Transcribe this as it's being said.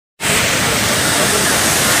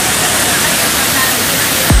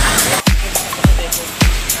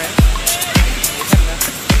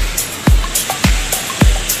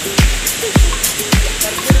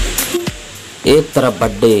एक तरफ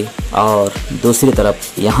बर्थडे और दूसरी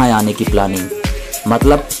तरफ यहाँ आने की प्लानिंग,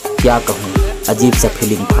 मतलब क्या कहूँ, अजीब सा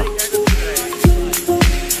फीलिंग था।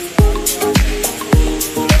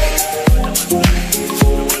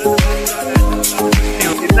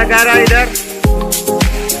 कितना कह रहा है इधर?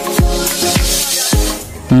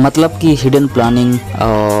 मतलब कि हिडन प्लानिंग,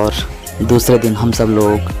 और दूसरे दिन हम सब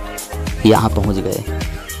लोग यहाँ पहुँच गए,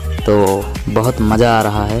 तो बहुत मज़ा आ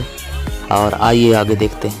रहा है। और आइए आगे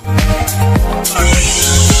देखते हैं।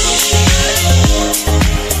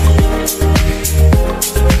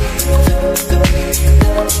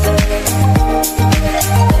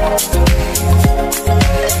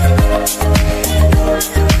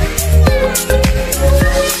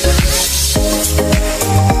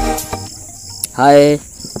 हाय,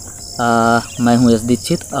 मैं हूँ यश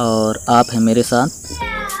दीक्षित और आप हैं मेरे साथ।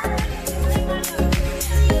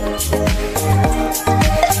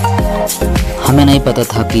 हमें नहीं पता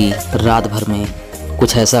था कि रात भर में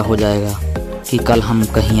कुछ ऐसा हो जाएगा कि कल हम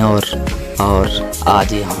कहीं और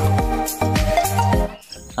आज यहाँ।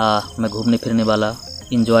 मैं घूमने फिरने वाला,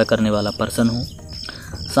 एंजॉय करने वाला पर्सन हूँ।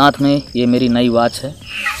 साथ में ये मेरी नई वॉच है।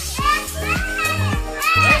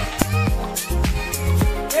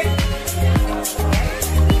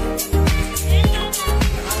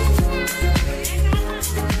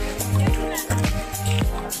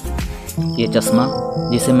 ये चश्मा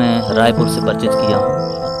जिसे मैं रायपुर से परचेज किया हूँ।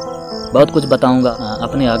 बहुत कुछ बताऊंगा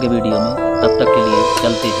अपने आगे वीडियो में, तब तक के लिए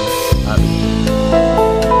चलते हैं आगे।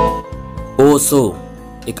 ओशो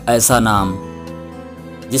एक ऐसा नाम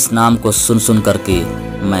जिस नाम को सुन सुन करके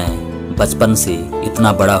मैं बचपन से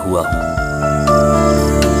इतना बड़ा हुआ हूँ।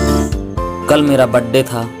 कल मेरा बर्थडे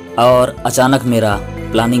था और अचानक मेरा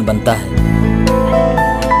प्लानिंग बनता है।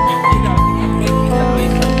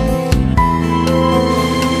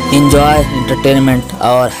 इंजॉय, एंटरटेनमेंट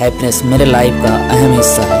और हैप्पीनेस मेरे लाइफ का अहम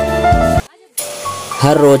हिस्सा है।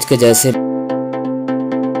 हर रोज के जैसे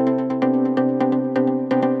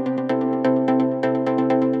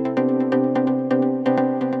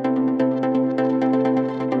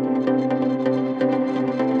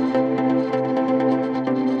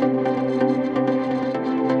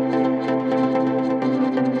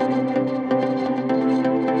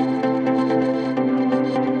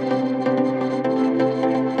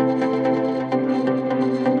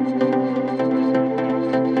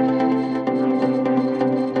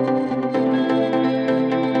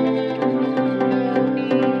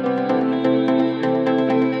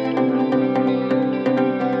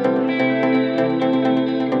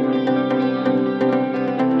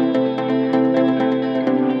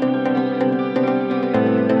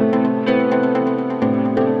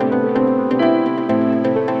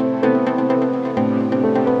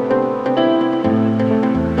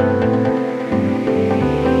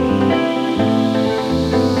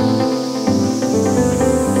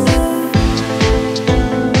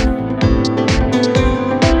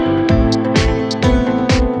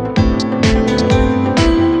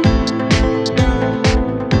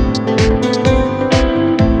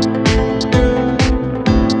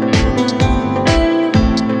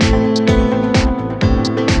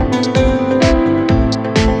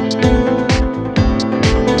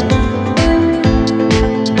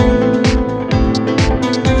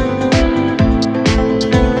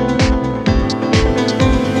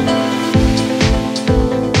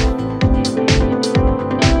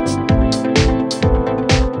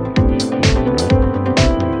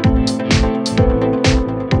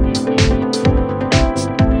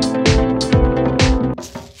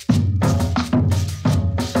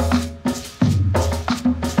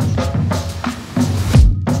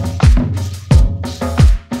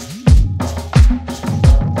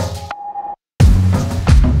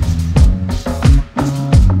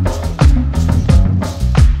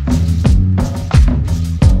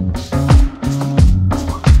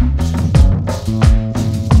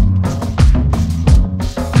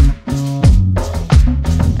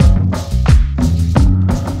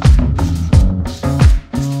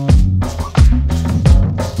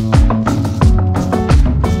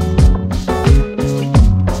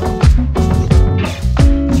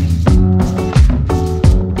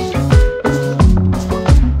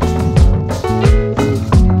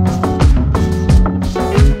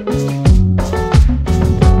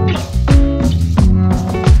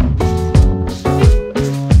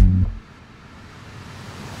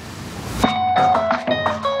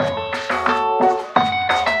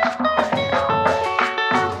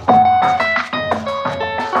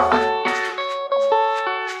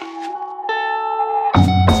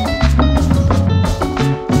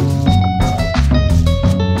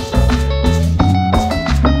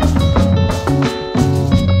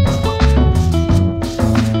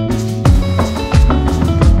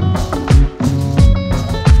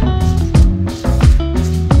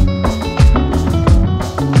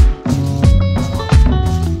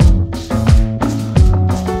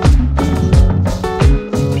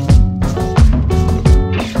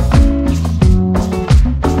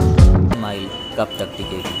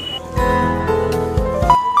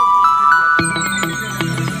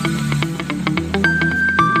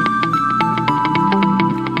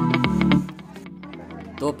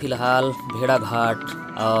फिलहाल भेड़ा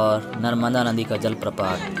घाट और नर्मदा नदी का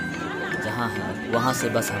जलप्रपात जहाँ है वहाँ से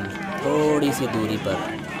बस हम थोड़ी सी दूरी पर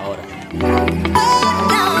और हैं।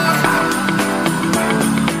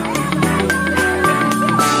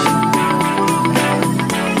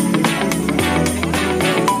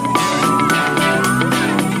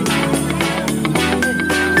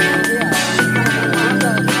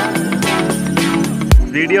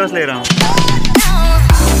 वीडियोस ले रहा हूँ।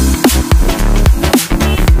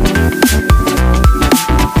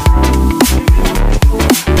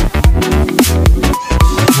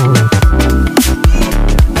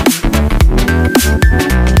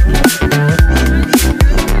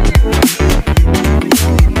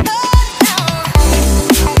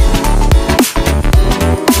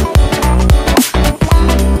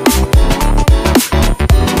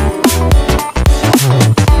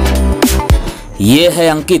 ये है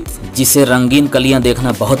अंकित, जिसे रंगीन कलियां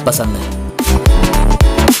देखना बहुत पसंद है।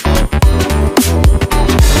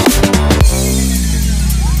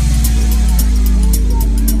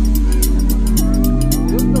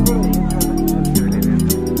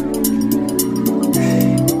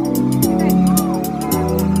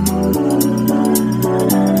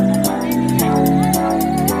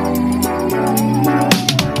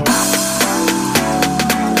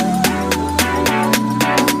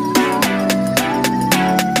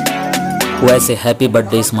 वैसे happy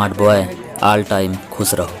birthday smart boy, all time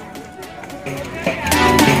खुश रहो।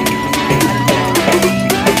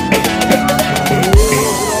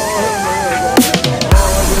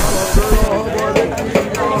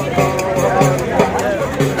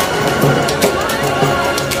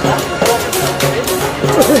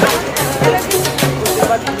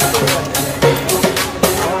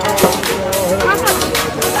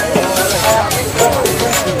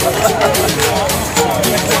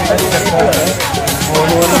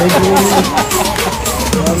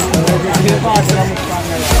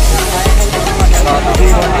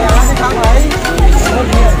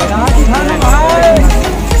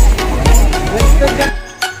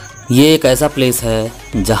 ये एक ऐसा प्लेस है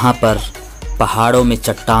जहाँ पर पहाड़ों में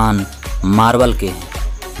चट्टान मार्बल के हैं,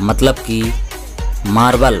 मतलब कि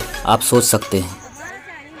मार्बल आप सोच सकते हैं।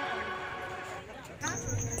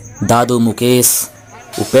 दादू मुकेश,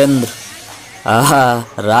 उपेंद्र, आहा,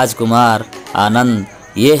 राजकुमार, आनंद,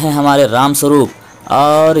 ये हैं हमारे राम स्वरूप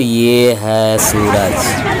और ये है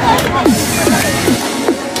सूरज।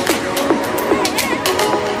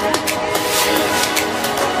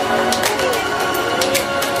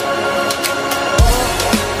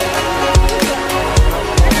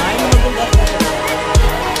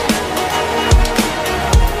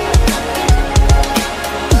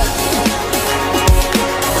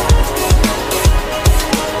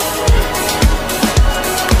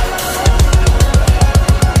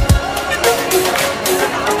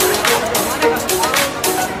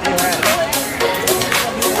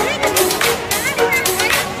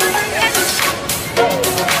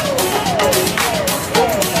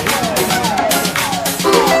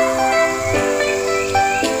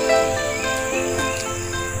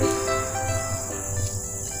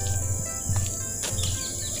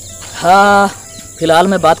 हाँ, फिलहाल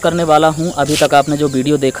मैं बात करने वाला हूँ। अभी तक आपने जो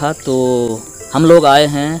वीडियो देखा तो हम लोग आए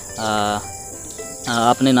हैं,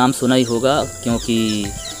 आपने नाम सुना ही होगा, क्योंकि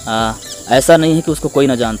ऐसा नहीं है कि उसको कोई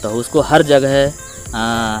ना जानता हो। उसको हर जगह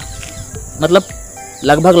मतलब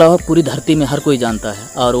लगभग पूरी धरती में हर कोई जानता है,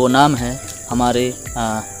 और वो नाम है हमारे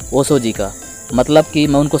ओशो जी का। मतलब कि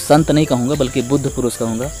मैं उनको संत नहीं कहूँगा बल्कि बुद्ध पुरुष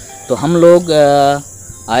कहूँगा। तो हम लोग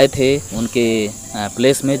आए थे उनके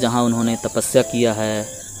प्लेस में जहाँ उन्होंने तपस्या किया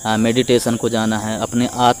है, मेडिटेशन को जाना है, अपने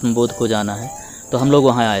आत्मबोध को जाना है। तो हम लोग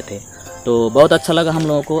वहाँ आए थे, तो बहुत अच्छा लगा हम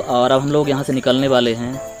लोगों को। और अब हम लोग यहाँ से निकलने वाले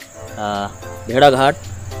हैं। भेड़ा घाट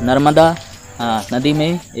नर्मदा नदी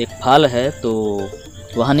में एक फाल है, तो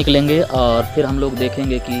वहाँ निकलेंगे और फिर हम लोग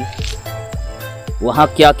देखेंगे कि वहाँ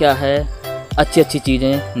क्या क्या है, अच्छी अच्छी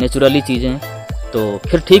चीज़ें, नेचुरली चीज़ें। तो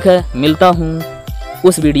फिर ठीक है, मिलता हूँ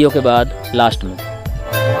उस वीडियो के बाद लास्ट में।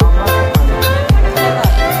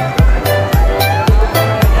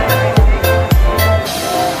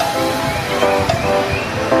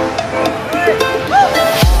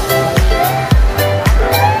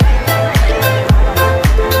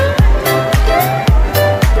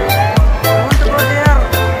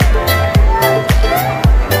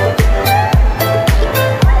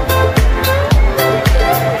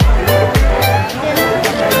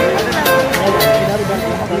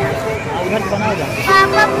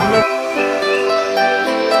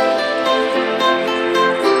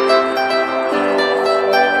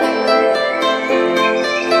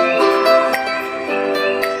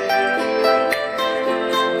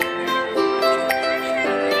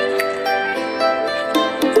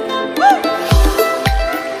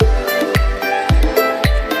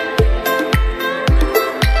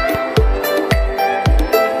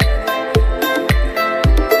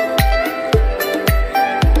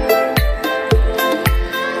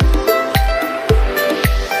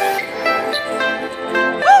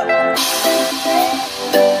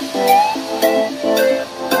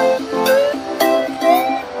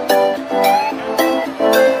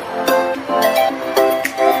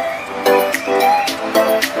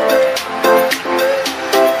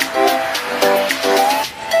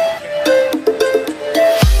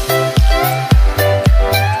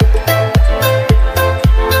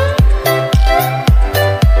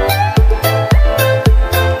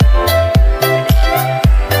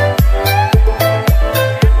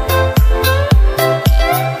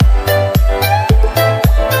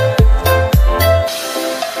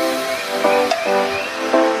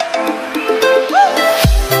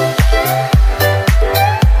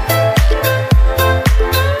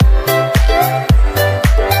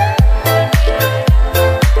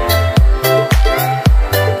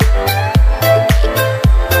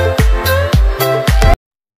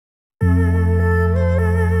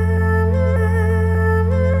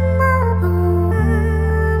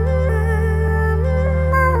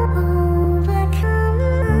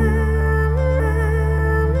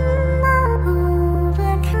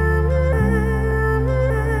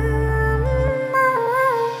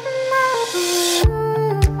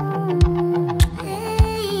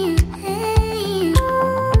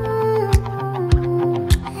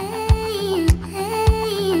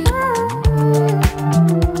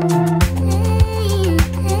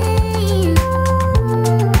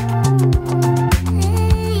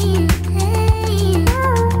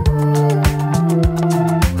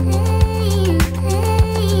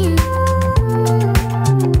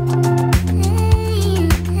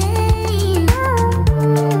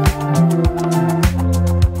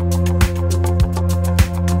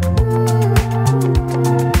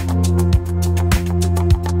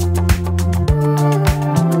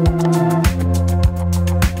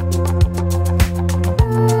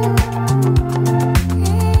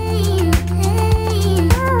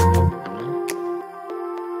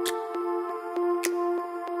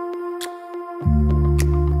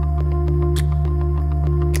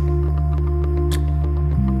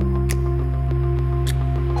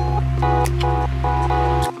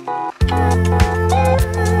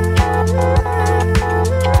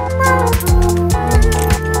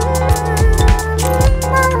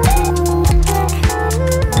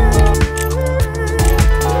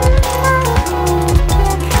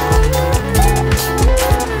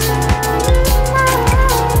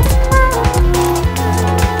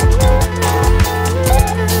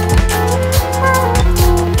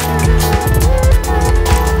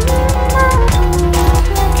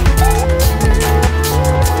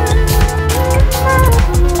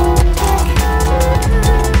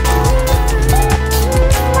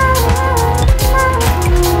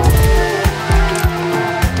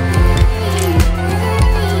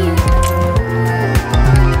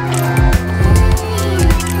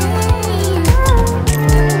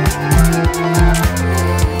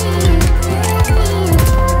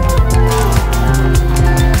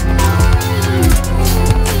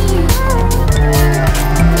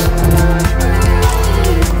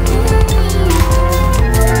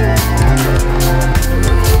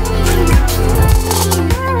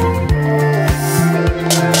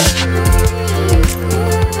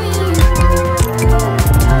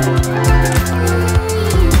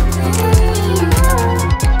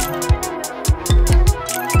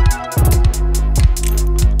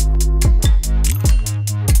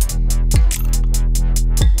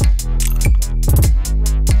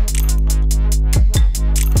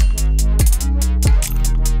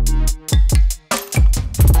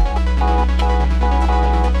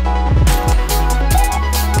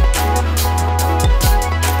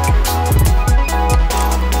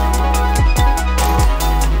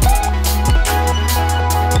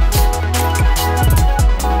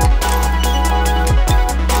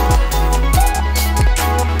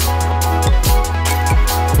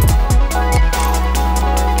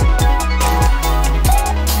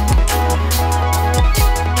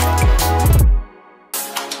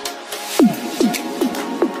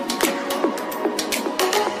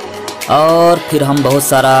 और फिर हम बहुत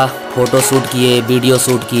सारा फ़ोटो शूट किए, वीडियो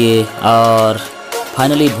शूट किए और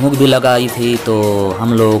फाइनली भूख भी लगाई थी, तो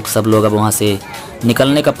हम लोग सब लोग अब वहाँ से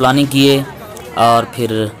निकलने का प्लानिंग किए। और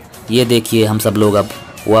फिर ये देखिए हम सब लोग अब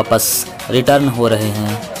वापस रिटर्न हो रहे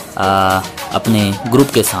हैं अपने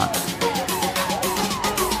ग्रुप के साथ।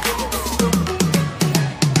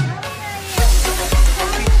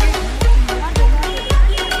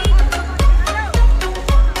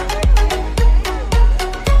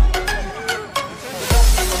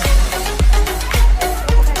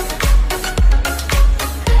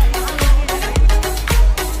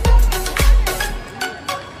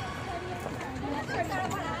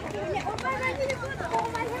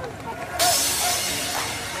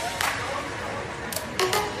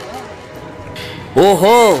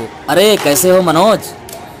 ओहो, अरे कैसे हो मनोज?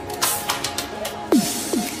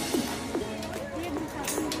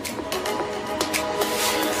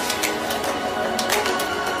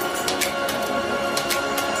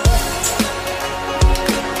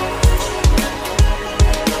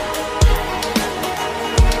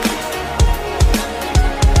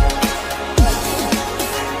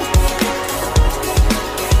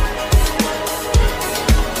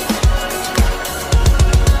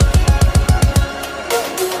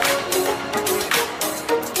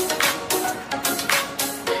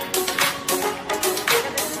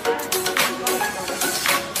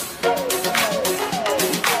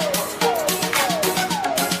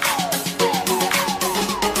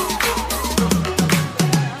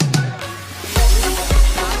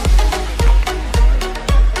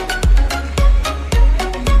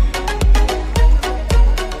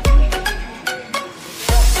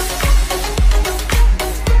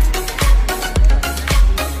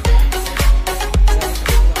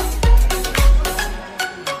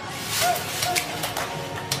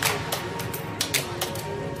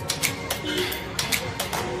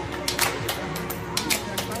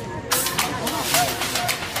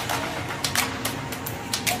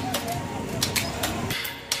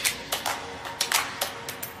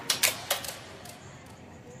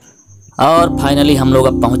 और फाइनली हम लोग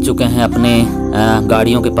अब पहुंच चुके हैं अपने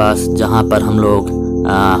गाड़ियों के पास, जहां पर हम लोग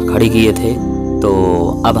खड़ी किए थे। तो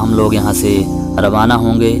अब हम लोग यहां से रवाना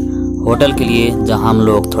होंगे होटल के लिए, जहां हम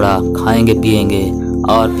लोग थोड़ा खाएंगे पिएंगे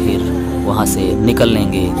और फिर वहां से निकल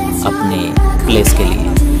लेंगे अपने प्लेस के लिए।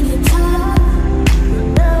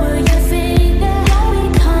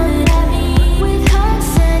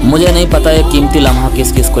 मुझे नहीं पता ये कीमती लम्हा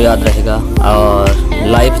किस किस को याद रहेगा, और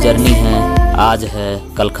लाइफ जर्नी है, आज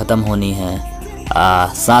है कल ख़त्म होनी है।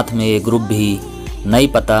 साथ में ये ग्रुप भी नहीं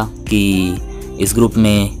पता कि इस ग्रुप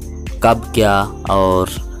में कब क्या और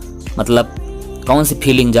मतलब कौन सी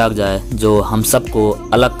फीलिंग जाग जाए जो हम सबको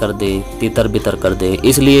अलग कर दे, तितर बितर कर दे।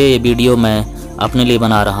 इसलिए ये वीडियो मैं अपने लिए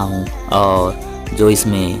बना रहा हूँ और जो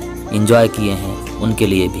इसमें एंजॉय किए हैं उनके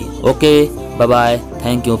लिए भी। Okay, bye bye,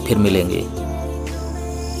 thank you, फिर मिलेंगे।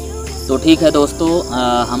 तो ठीक है दोस्तों,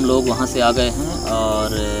 हम लोग वहाँ से आ गए हैं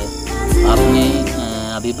और आपने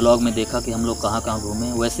अभी ब्लॉग में देखा कि हम लोग कहाँ कहाँ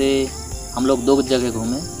घूमे। वैसे हम लोग 2 जगह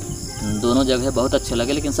घूमे, दोनों जगह बहुत अच्छे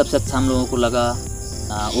लगे, लेकिन सबसे अच्छा हम लोगों को लगा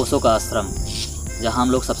ओशो का आश्रम, जहाँ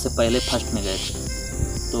हम लोग सबसे पहले फर्स्ट में गए थे,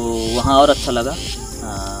 तो वहाँ और अच्छा लगा।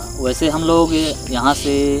 वैसे हम लोग यहाँ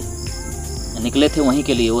से निकले थे वहीं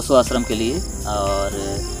के लिए, ओशो आश्रम के लिए, और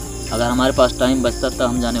अगर हमारे पास टाइम बचता तो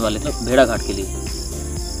हम जाने वाले थे भेड़ा घाट के लिए।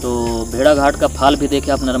 तो भेड़ा घाट का फाल भी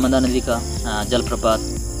देखे आप, नर्मदा नदी का जलप्रपात,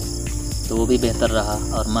 तो वो भी बेहतर रहा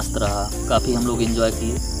और मस्त रहा। काफ़ी हम लोग एंजॉय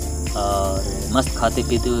किए और मस्त खाते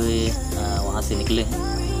पीते हुए वहाँ से निकले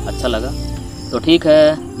हैं, अच्छा लगा। तो ठीक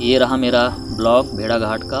है, ये रहा मेरा ब्लॉग भेड़ा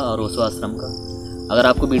घाट का और ओशो आश्रम का। अगर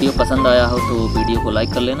आपको वीडियो पसंद आया हो तो वीडियो को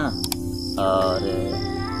लाइक कर लेना,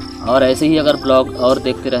 और ऐसे ही अगर ब्लॉग और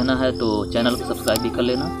देखते रहना है तो चैनल को सब्सक्राइब भी कर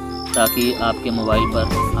लेना, ताकि आपके मोबाइल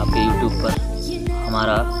पर, आपके यूट्यूब पर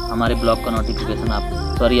हमारे ब्लॉग का नोटिफिकेशन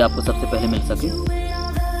आपको सबसे पहले मिल सके।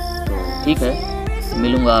 तो ठीक है,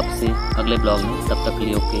 मिलूँगा आपसे अगले ब्लॉग में, तब तक के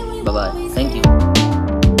लिए okay, bye bye, thank you.